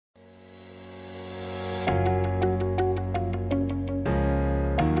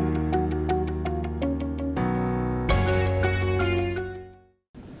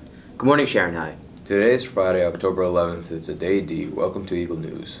Good morning, Sharon High. Today is Friday, October 11th. It's a day D. Welcome to Eagle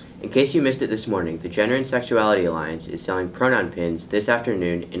News. In case you missed it this morning, the Gender and Sexuality Alliance is selling pronoun pins this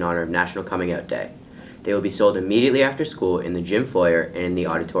afternoon in honor of National Coming Out Day. They will be sold immediately after school in the gym foyer and in the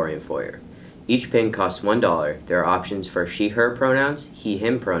auditorium foyer. Each pin costs $1. There are options for she/her pronouns,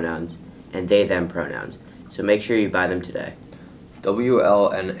 he/him pronouns, and they/them pronouns, so make sure you buy them today.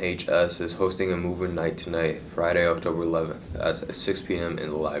 WLNHS is hosting a movement night tonight, Friday, October 11th, at 6 p.m. in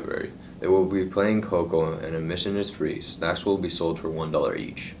the library. They will be playing Coco and admission is free. Snacks will be sold for $1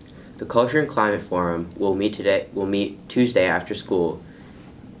 each. The Culture and Climate Forum will meet Tuesday after school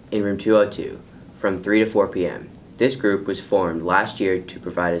in room 202 from 3 to 4 p.m. This group was formed last year to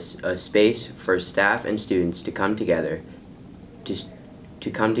provide a space for staff and students to come together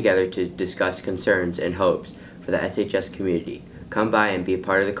to discuss concerns and hopes for the SHS community. Come by and be a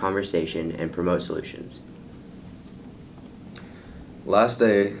part of the conversation and promote solutions.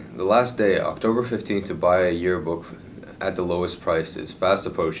 The last day, October 15th, to buy a yearbook at the lowest price is fast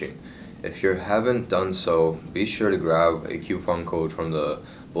approaching. If you haven't done so, be sure to grab a coupon code from the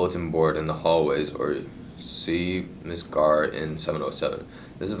bulletin board in the hallways or see Ms. Gar in 707.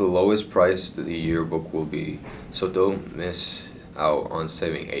 This is the lowest price the yearbook will be, so don't miss out on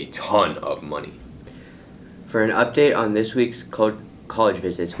saving a ton of money. For an update on this week's college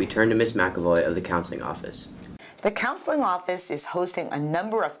visits, we turn to Ms. McAvoy of the Counseling Office. The Counseling Office is hosting a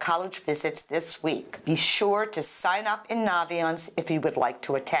number of college visits this week. Be sure to sign up in Naviance if you would like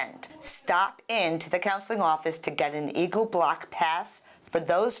to attend. Stop in to the Counseling Office to get an Eagle Block pass for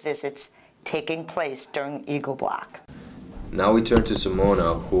those visits taking place during Eagle Block. Now we turn to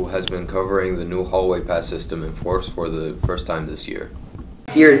Simona, who has been covering the new hallway pass system in force for the first time this year.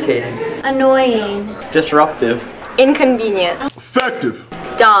 Irritating. Annoying. Disruptive. Inconvenient. Effective.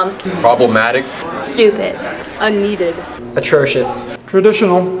 Dumb. Problematic. Stupid. Unneeded. Atrocious.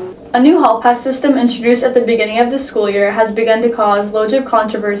 Traditional. A new hall pass system introduced at the beginning of the school year has begun to cause loads of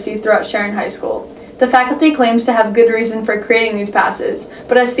controversy throughout Sharon High School. The faculty claims to have good reason for creating these passes,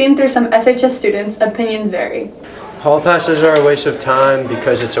 but as seen through some SHS students, opinions vary. Hall passes are a waste of time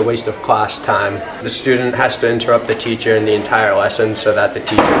because it's a waste of class time. The student has to interrupt the teacher in the entire lesson so that the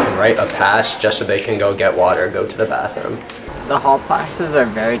teacher can write a pass just so they can go get water or go to the bathroom. The hall passes are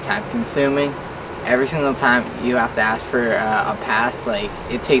very time consuming. Every single time you have to ask for a pass,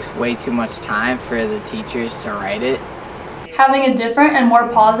 it takes way too much time for the teachers to write it. Having a different and more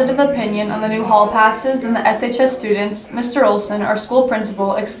positive opinion on the new hall passes than the SHS students, Mr. Olson, our school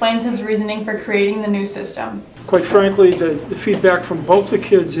principal, explains his reasoning for creating the new system. Quite frankly, the feedback from both the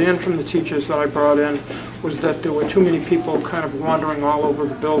kids and from the teachers that I brought in was that there were too many people kind of wandering all over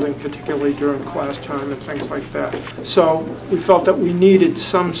the building, particularly during class time and things like that. So we felt that we needed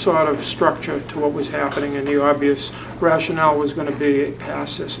some sort of structure to what was happening, and the obvious rationale was going to be a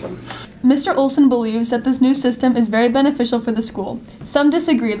pass system. Mr. Olson believes that this new system is very beneficial for the school. Some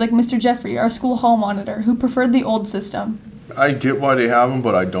disagreed, like Mr. Jeffrey, our school hall monitor, who preferred the old system. I get why they have them,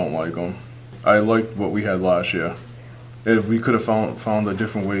 but I don't like them. I liked what we had last year. If we could have found a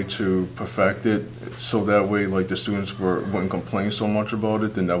different way to perfect it, so that way the students wouldn't complain so much about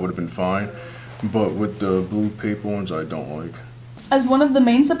it, then that would have been fine. But with the blue paper ones, I don't like. As one of the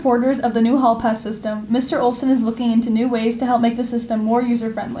main supporters of the new hall pass system, Mr. Olson is looking into new ways to help make the system more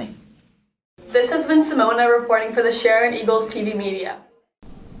user-friendly. This has been Simona reporting for the Sharon Eagles TV Media.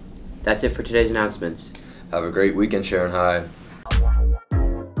 That's it for today's announcements. Have a great weekend, Sharon High.